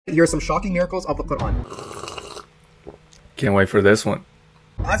Here are some shocking miracles of the Quran. Can't wait for this one.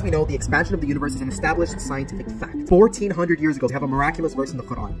 As we know, the expansion of the universe is an established scientific fact. 1400 years ago, we have a miraculous verse in the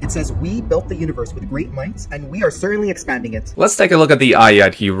Quran. It says, "We built the universe with great might, and we are certainly expanding it." Let's take a look at the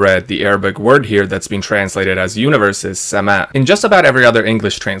ayat he read. The Arabic word here that's been translated as universe is sama. In just about every other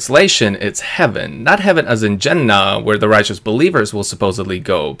English translation, it's heaven. Not heaven as in Jannah, where the righteous believers will supposedly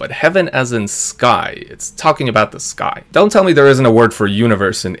go, but heaven as in sky. It's talking about the sky. Don't tell me there isn't a word for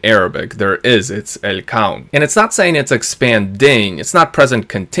universe in Arabic. There is. It's el-kawn. And it's not saying it's expanding. It's not present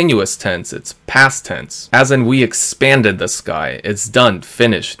continuous tense, it's past tense. As in, we expanded the sky. It's done,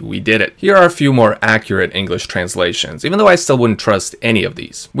 finished, we did it. Here are a few more accurate English translations, even though I still wouldn't trust any of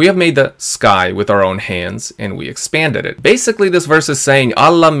these. We have made the sky with our own hands, and we expanded it. Basically, this verse is saying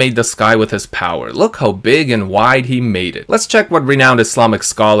Allah made the sky with his power. Look how big and wide he made it. Let's check what renowned Islamic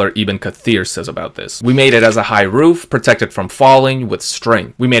scholar Ibn Kathir says about this. We made it as a high roof, protected from falling, with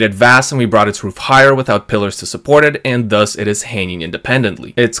strength. We made it vast and we brought its roof higher without pillars to support it, and thus it is hanging independently.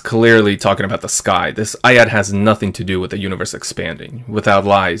 It's clearly talking about the sky. This ayat has nothing to do with the universe expanding. Without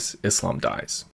lies, Islam dies.